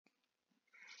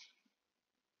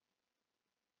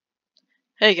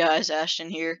Hey guys, Ashton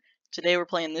here. Today we're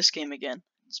playing this game again.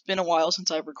 It's been a while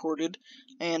since I've recorded,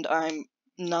 and I'm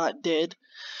not dead.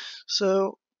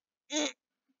 So,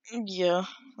 yeah,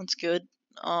 that's good.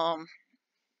 I'm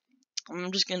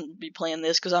just gonna be playing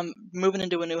this because I'm moving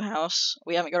into a new house.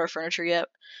 We haven't got our furniture yet,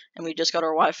 and we just got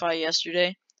our Wi-Fi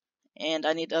yesterday. And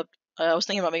I was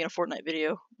thinking about making a Fortnite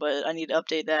video, but I need to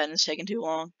update that, and it's taking too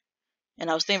long. And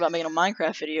I was thinking about making a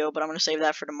Minecraft video, but I'm gonna save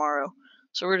that for tomorrow.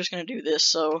 So we're just gonna do this,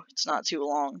 so it's not too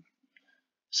long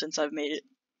since I've made it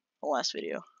the last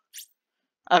video.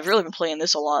 I've really been playing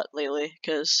this a lot lately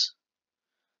because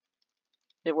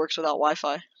it works without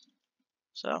Wi-Fi.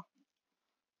 So,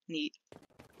 neat.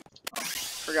 Oh,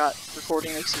 forgot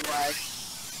recording makes you lag.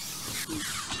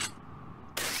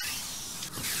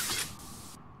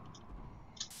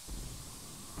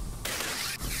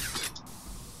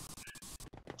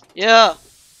 Yeah!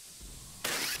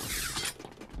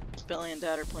 Billy and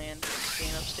Dad are playing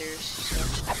game upstairs, so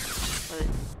but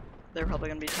they're probably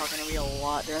gonna be talking to me a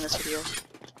lot during this video.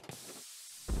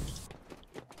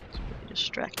 It's really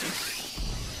distracting.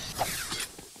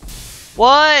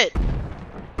 What?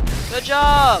 Good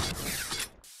job!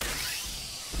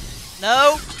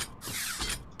 No?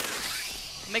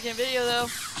 I'm making a video though.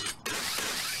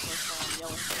 I'm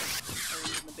yelling. Or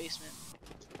he's in the basement.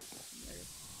 And they're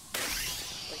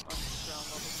like on ground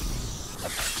level.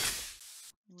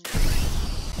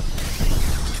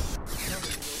 I don't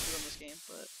really good on this game,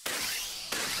 but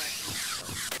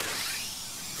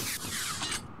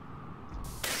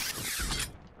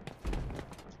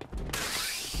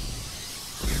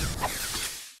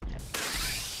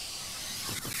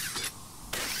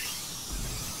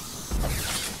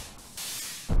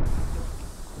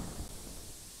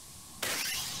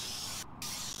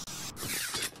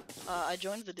I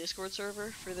joined the Discord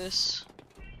server for this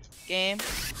game,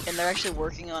 and they're actually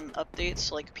working on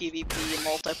updates like PvP and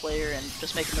multiplayer and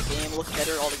just making the game look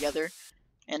better altogether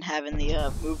and having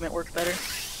the movement work better.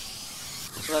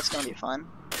 So that's gonna be fun.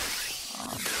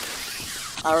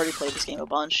 I already played this game a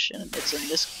bunch, and it's in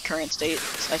this current state.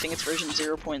 I think it's version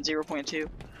 0.0.2.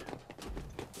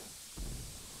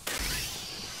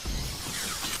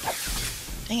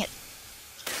 Dang it.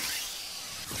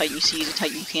 Titan you see is a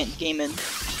Titan you can't game in.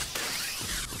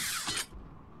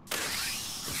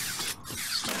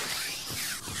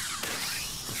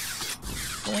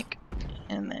 Blink,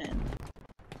 and then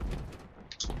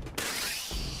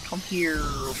come here,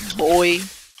 boy.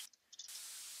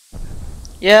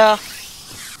 Yeah.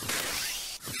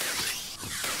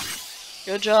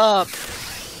 Good job.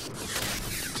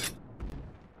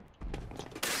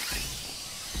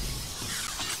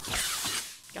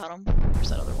 Got him. Where's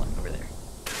that other one? Over there.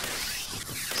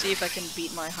 See if I can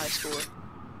beat my high score,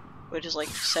 which is like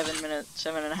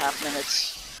 7.5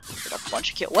 minutes. With a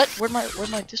bunch of kills. What? Where'd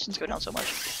my distance go down so much?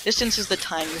 Distance is the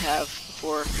time you have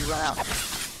before you run out.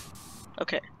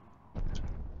 Okay.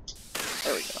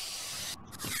 There we go.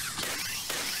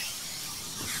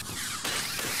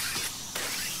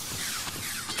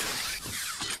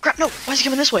 Crap, no! Why is he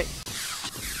coming this way?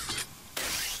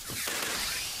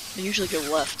 They usually go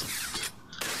left.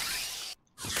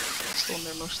 That's the one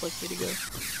they're most likely to go.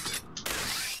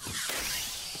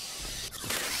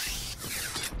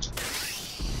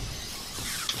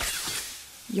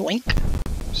 Yoink.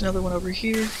 There's another one over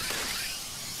here.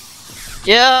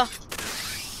 Yeah!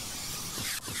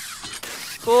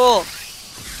 Cool!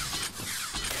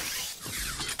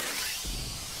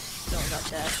 Don't got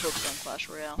that hooked on Clash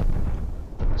Royale.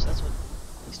 So that's what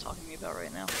he's talking to me about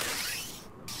right now.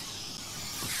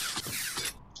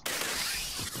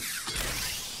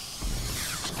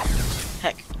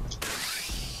 Heck.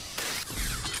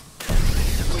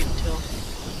 Wait until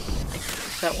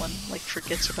that one like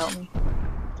forgets about me.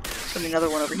 There's gonna be another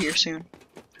one over here soon.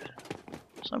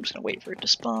 So I'm just gonna wait for it to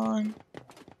spawn.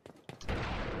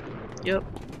 Yep.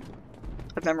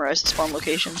 I've memorized the spawn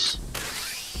locations.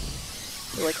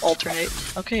 They like alternate.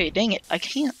 Okay, dang it, I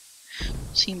can't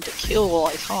seem to kill while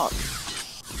I talk.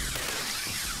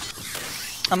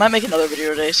 I might make another video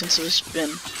today since it's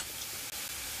been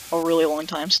a really long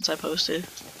time since I posted.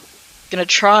 Gonna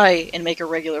try and make a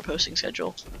regular posting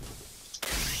schedule.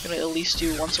 Gonna at least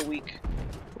do once a week.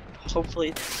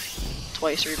 Hopefully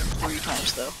twice or even 3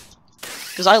 times though.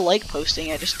 Because I like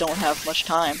posting, I just don't have much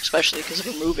time, especially because of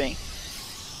moving.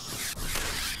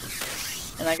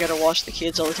 And I gotta watch the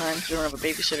kids all the time because we don't have a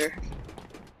babysitter.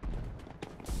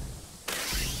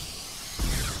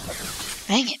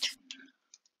 Dang it!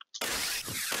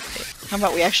 Okay, how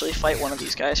about we actually fight one of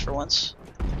these guys for once?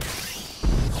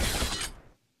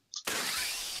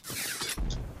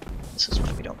 This is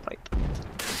why we don't fight them.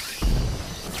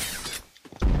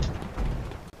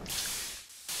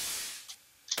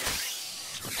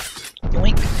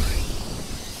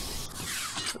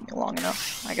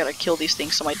 enough. I gotta kill these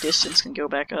things so my distance can go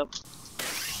back up.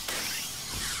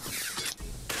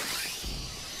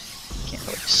 Can't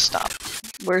really stop.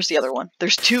 Where's the other one?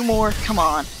 There's 2 more. Come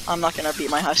on. I'm not gonna beat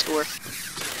my high score.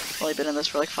 I've only been in this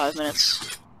for like 5 minutes.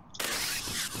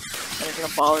 I'm not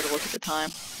gonna bother to look at the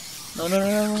time. No, no,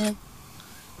 no, no, no.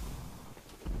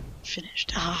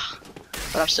 Finished. Ah.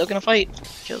 But I'm still gonna fight.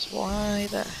 Because why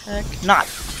the heck not?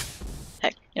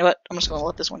 Heck. You know what? I'm just gonna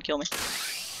let this one kill me.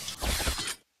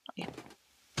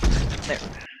 There.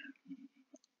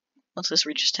 Once this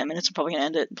reaches 10 minutes, I'm probably gonna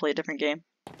end it and play a different game.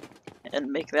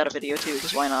 And make that a video too,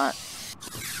 because why not?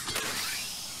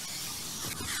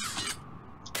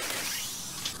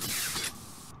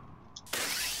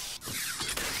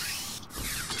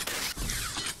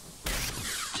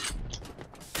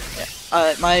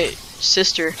 Yeah. My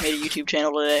sister made a YouTube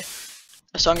channel today,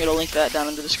 so I'm gonna link that down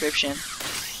in the description.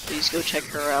 Please go check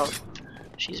her out.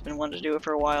 She's been wanting to do it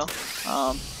for a while.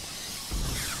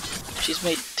 She's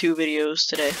made 2 videos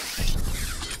today.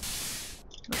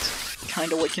 That's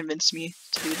kind of what convinced me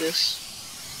to do this.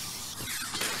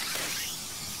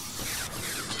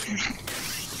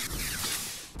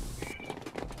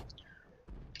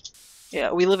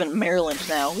 Yeah, we live in Maryland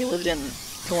now. We lived in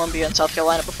Columbia and South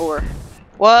Carolina before.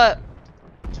 What?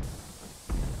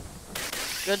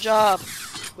 Good job.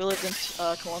 We lived in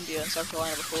Columbia and South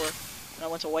Carolina before, and I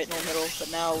went to White Knoll Middle,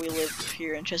 but now we live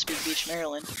here in Chesapeake Beach,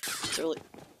 Maryland. It's a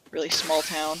really small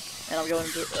town, and I'm going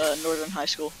to Northern High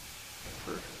School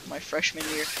for my freshman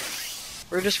year.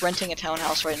 We're just renting a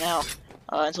townhouse right now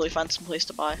until we find some place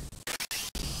to buy.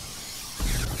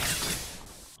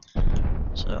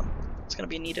 So it's gonna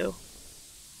be neato.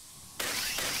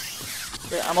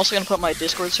 But I'm also gonna put my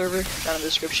Discord server down in the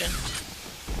description.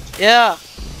 Yeah.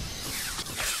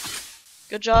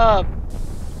 Good job.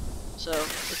 So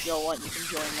if y'all want, you can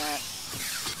join that.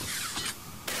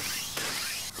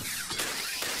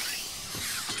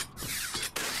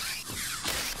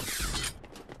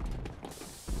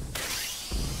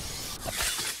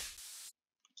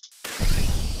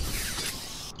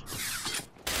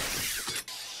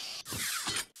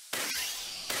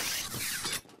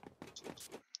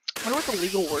 I wonder what the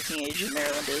legal working age in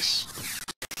Maryland is,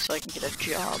 so I can get a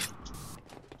job.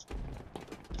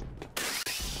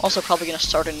 Also, probably gonna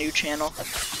start a new channel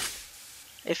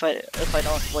if I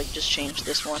don't like just change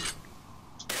this one.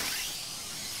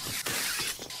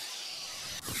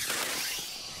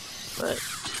 But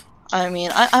I mean,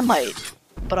 I might,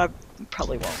 but I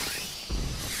probably won't.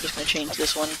 I'm just gonna change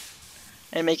this one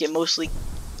and make it mostly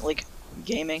like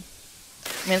gaming. I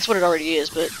mean, that's what it already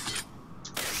is, but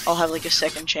I'll have like a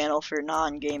second channel for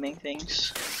non-gaming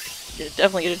things.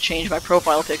 Definitely gonna change my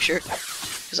profile picture,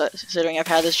 because considering I've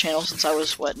had this channel since I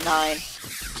was what, 9,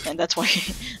 and that's why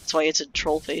it's a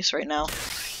troll face right now.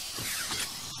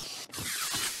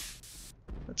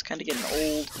 That's kind of getting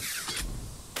old.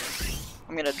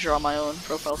 I'm gonna draw my own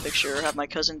profile picture or have my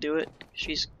cousin do it.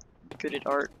 She's good at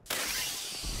art.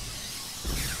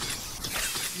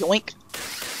 Yoink.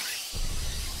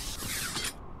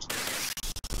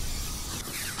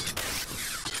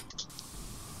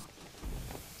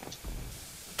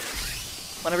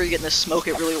 Whenever you get in this smoke,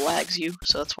 it really lags you,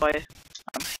 so that's why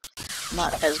I'm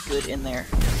not as good in there.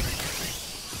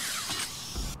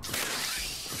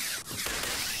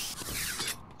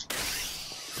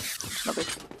 Another.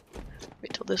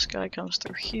 Wait till this guy comes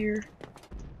through here.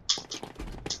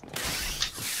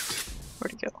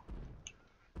 Where'd he go?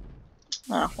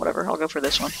 Oh, whatever. I'll go for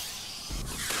this one.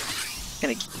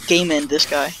 Gonna game end this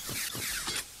guy.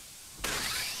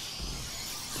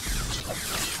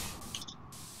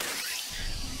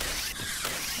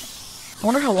 I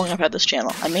wonder how long I've had this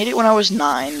channel. I made it when I was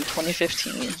 9,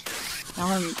 2015. Now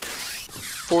I'm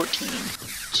 14,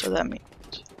 so that means...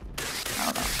 I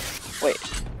don't know. Wait.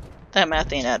 That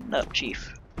math ain't adding up,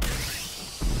 Chief.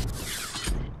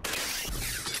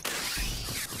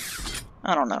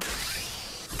 I don't know.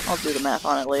 I'll do the math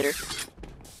on it later.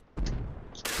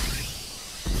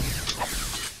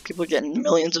 People are getting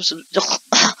millions of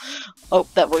oh,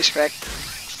 that voice crack.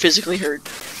 Physically hurt.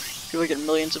 People are getting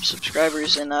millions of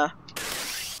subscribers in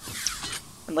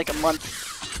like a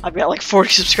month. I've got like 40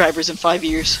 subscribers in 5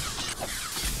 years.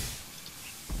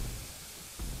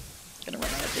 Gonna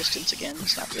run out of distance again,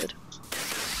 it's not good.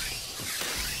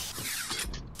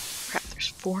 Crap, there's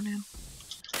 4 now.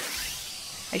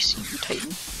 I see you,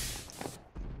 Titan.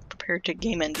 Prepare to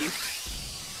game end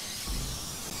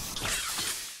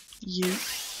you.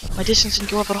 My distance didn't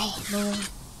go up at all, no.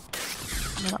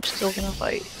 And then I'm still gonna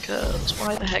fight, cause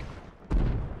why the heck?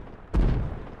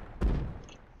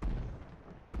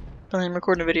 I'm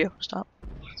recording a video. Stop.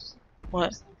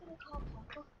 What?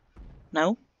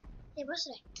 No? Hey, what's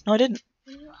today? No, I didn't.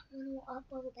 When you up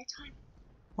over bedtime?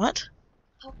 What?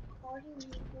 How are you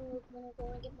when I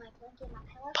go and get my blanket and my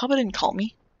pillow? Papa didn't call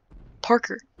me.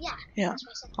 Parker. Yeah. Yeah. That's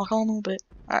what I said. I'll call him in a little bit.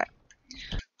 Alright.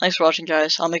 Thanks for watching,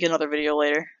 guys. I'll make another video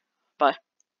later. Bye.